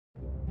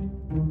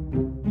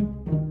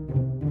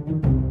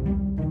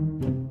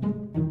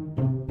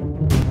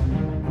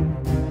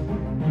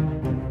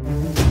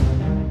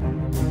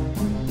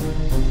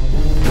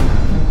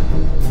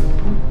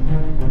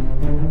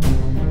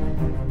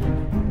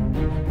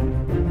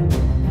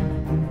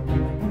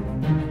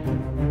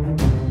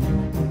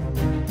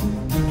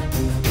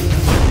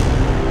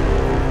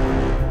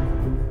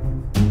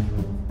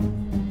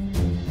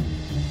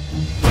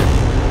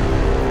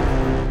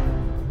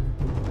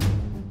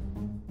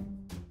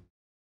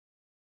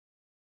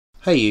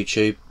Hey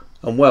YouTube,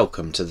 and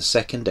welcome to the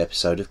second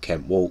episode of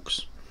Kent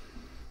Walks.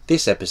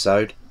 This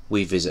episode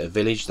we visit a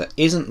village that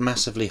isn't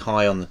massively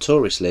high on the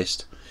tourist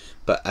list,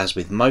 but as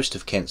with most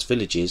of Kent's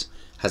villages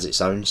has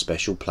its own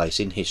special place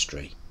in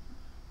history,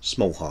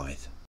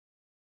 Smallhythe.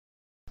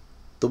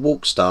 The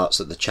walk starts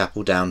at the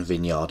Chapel Down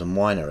Vineyard and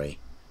Winery,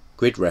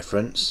 grid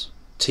reference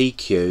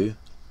TQ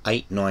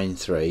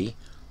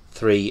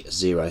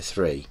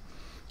 893303,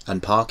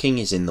 and parking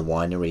is in the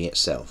winery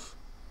itself.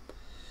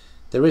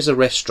 There is a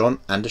restaurant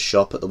and a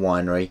shop at the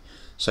winery,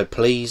 so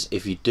please,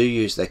 if you do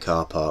use their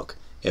car park,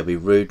 it'll be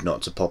rude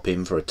not to pop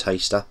in for a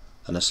taster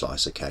and a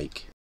slice of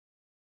cake.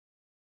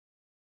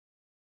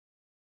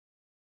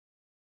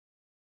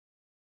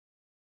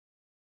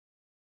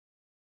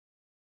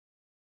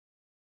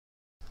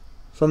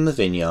 From the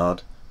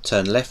vineyard,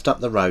 turn left up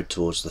the road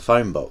towards the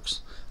phone box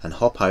and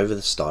hop over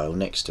the stile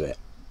next to it.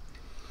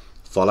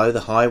 Follow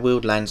the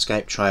high-wheeled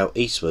landscape trail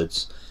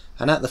eastwards,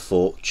 and at the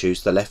fork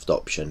choose the left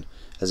option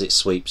as it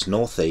sweeps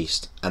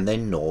northeast and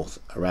then north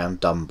around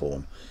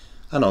Dunbourne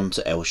and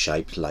onto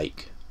L-shaped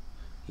lake.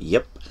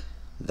 Yep,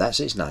 that's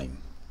its name.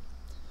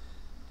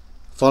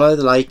 Follow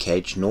the lake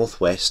edge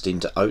northwest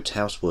into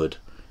Oathouse Wood,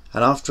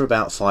 and after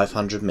about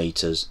 500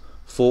 metres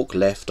fork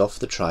left off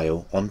the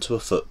trail onto a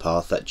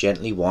footpath that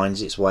gently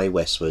winds its way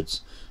westwards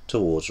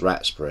towards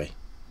Ratsbury.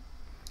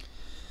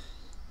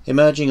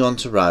 Emerging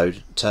onto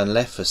road, turn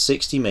left for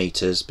 60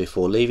 metres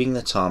before leaving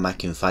the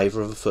tarmac in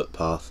favour of a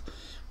footpath,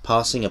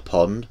 passing a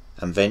pond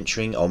and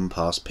venturing on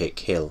past Pick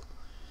Hill.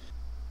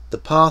 The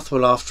path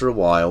will after a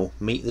while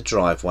meet the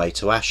driveway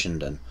to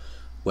Ashenden,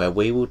 where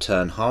we will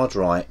turn hard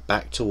right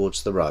back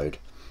towards the road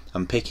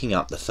and picking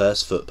up the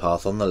first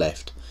footpath on the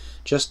left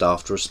just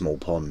after a small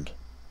pond.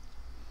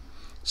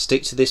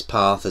 Stick to this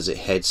path as it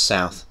heads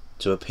south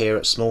to appear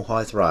at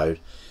Smallhythe Road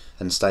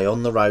and stay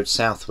on the road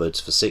southwards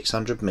for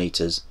 600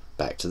 metres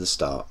back to the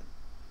start.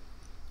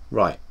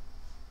 Right,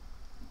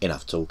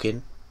 enough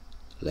talking,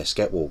 let's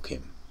get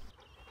walking.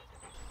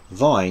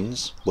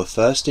 Vines were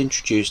first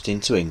introduced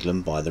into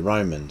England by the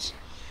Romans,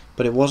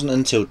 but it wasn't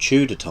until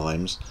Tudor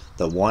times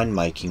that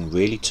winemaking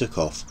really took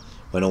off,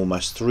 when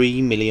almost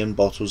 3 million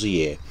bottles a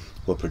year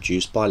were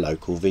produced by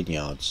local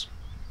vineyards.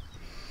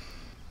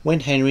 When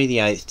Henry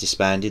VIII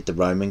disbanded the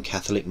Roman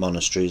Catholic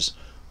monasteries,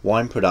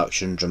 wine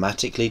production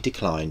dramatically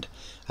declined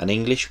and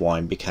English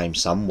wine became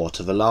somewhat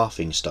of a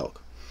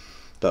laughingstock.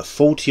 But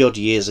 40 odd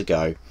years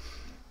ago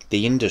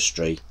the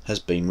industry has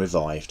been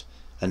revived,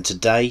 and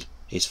today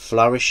is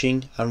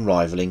flourishing and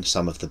rivalling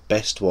some of the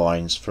best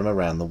wines from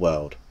around the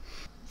world,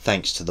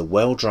 thanks to the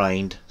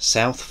well-drained,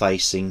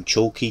 south-facing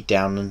chalky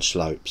downland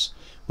slopes,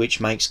 which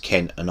makes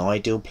Kent an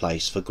ideal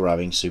place for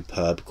growing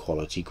superb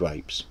quality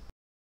grapes.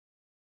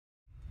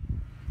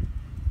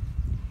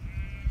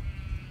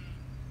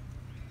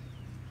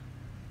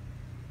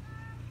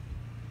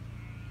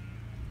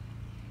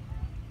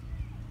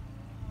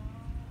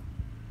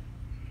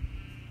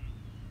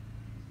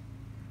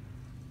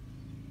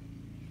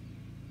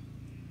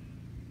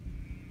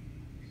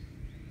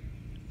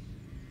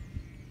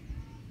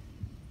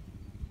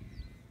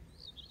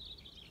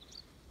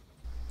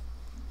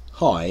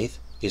 Hythe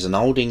is an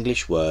Old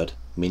English word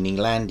meaning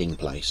landing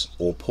place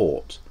or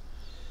port,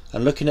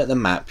 and looking at the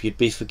map you'd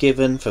be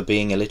forgiven for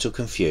being a little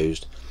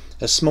confused,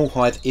 as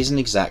Smallhythe isn't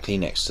exactly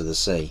next to the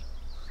sea.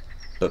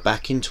 But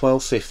back in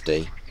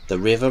 1250 the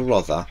River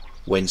Rother,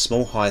 when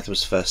Smallhythe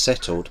was first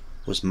settled,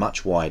 was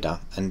much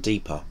wider and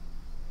deeper.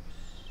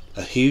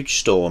 A huge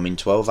storm in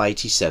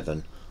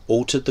 1287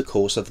 altered the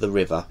course of the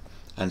river,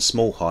 and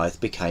Smallhythe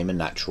became a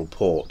natural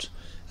port,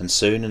 and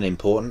soon an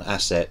important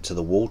asset to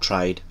the wool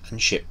trade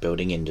and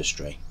shipbuilding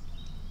industry.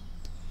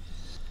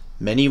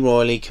 Many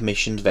royally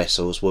commissioned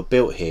vessels were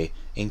built here,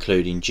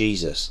 including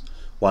Jesus,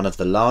 one of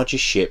the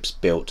largest ships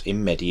built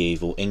in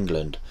medieval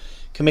England,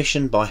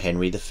 commissioned by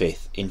Henry V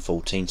in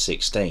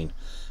 1416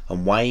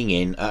 and weighing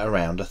in at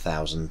around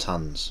 1,000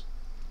 tons.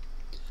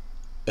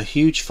 A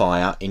huge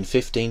fire in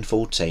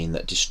 1514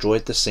 that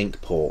destroyed the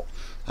Cinque Port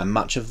and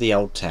much of the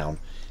old town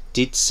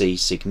did see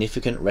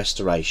significant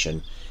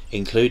restoration,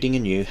 including a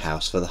new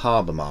house for the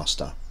harbour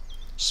master,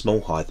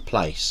 Smallhythe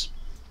Place.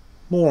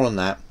 More on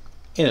that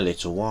in a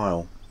little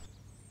while.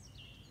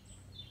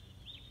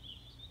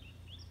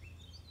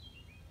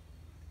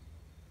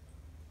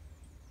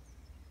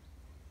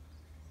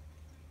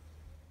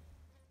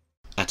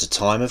 At a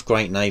time of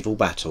great naval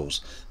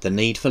battles, the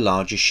need for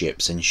larger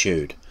ships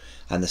ensued,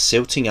 and the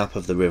silting up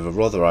of the River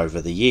Rother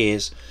over the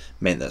years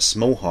meant that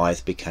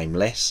Smallhythe became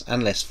less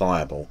and less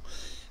viable,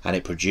 and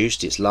it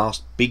produced its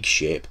last big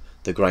ship,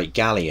 the Great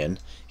Galleon,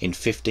 in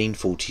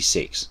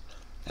 1546,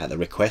 at the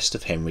request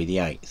of Henry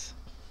VIII.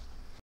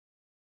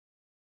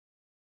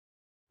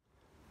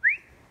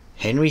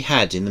 Henry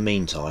had in the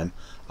meantime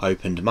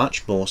opened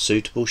much more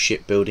suitable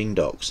shipbuilding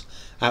docks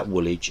at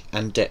Woolwich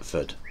and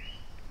Deptford.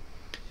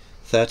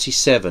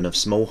 37 of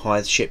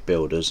Smallhythe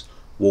shipbuilders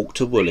walked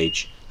to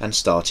Woolwich and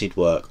started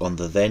work on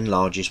the then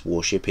largest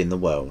warship in the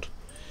world,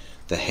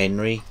 the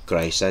Henry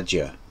Grace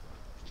Adieu,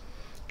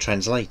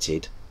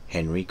 translated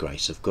Henry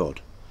Grace of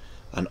God,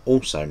 and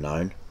also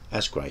known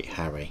as Great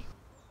Harry.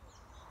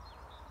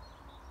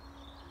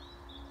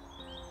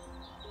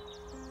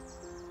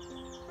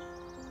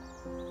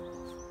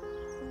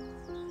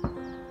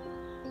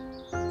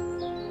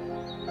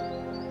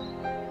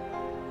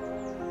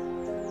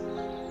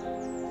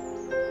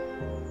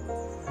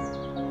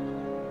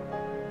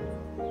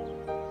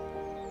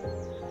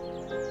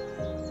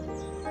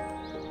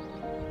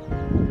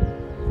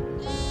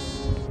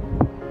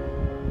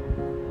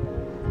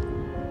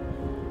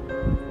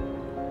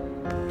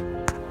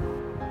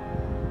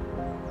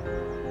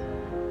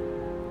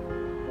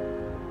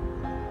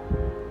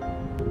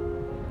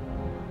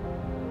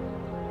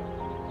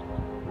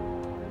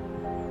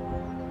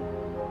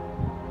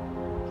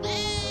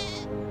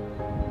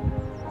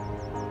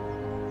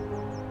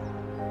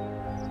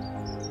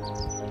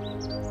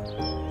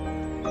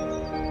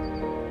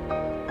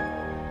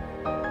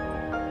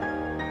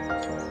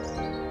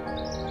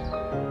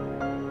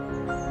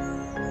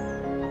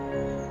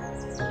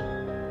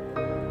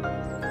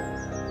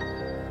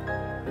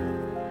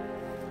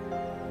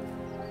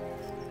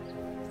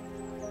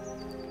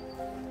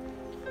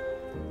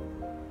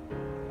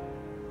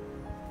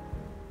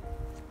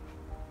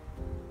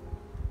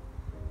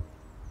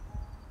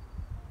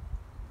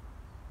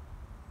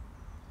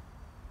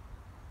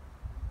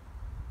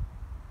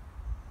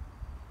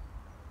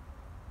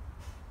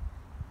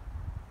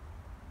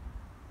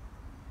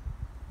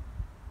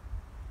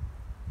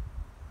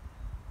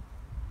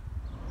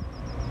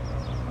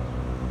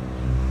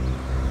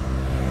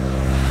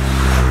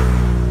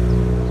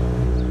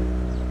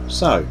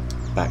 So,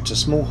 back to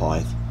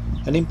Smallhythe,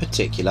 and in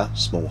particular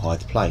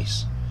Smallhythe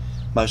Place,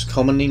 most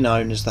commonly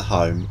known as the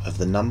home of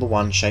the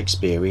 #1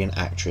 Shakespearean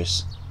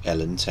actress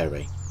Ellen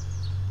Terry.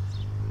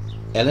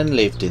 Ellen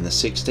lived in the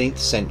 16th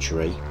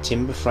century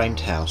timber-framed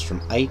house from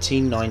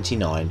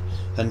 1899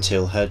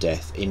 until her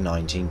death in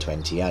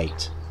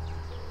 1928.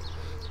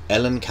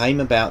 Ellen came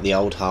about the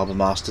old harbour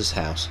master's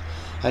house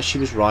as she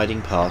was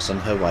riding past on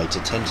her way to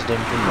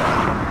Tenterden from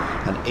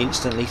Rye, and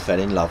instantly fell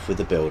in love with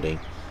the building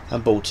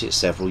and bought it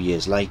several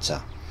years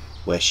later,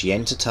 where she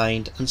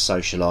entertained and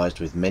socialised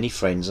with many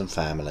friends and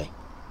family.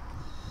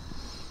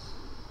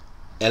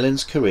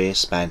 Ellen's career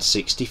spanned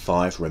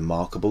 65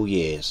 remarkable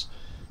years,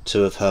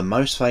 2 of her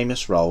most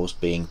famous roles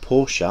being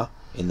Portia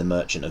in The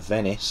Merchant of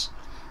Venice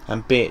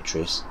and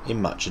Beatrice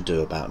in Much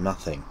Ado About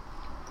Nothing.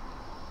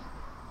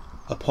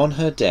 Upon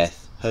her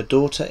death, her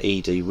daughter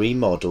Edie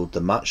remodelled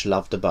the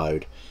much-loved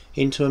abode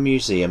into a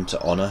museum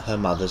to honour her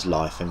mother's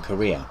life and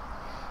career,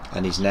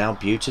 and is now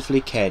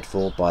beautifully cared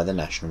for by the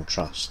National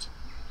Trust.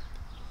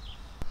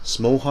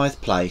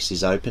 Smallhythe Place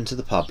is open to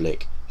the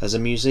public as a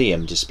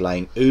museum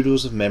displaying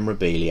oodles of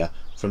memorabilia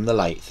from the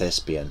late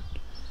Thespian,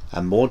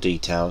 and more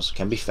details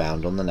can be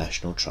found on the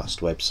National Trust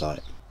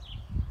website.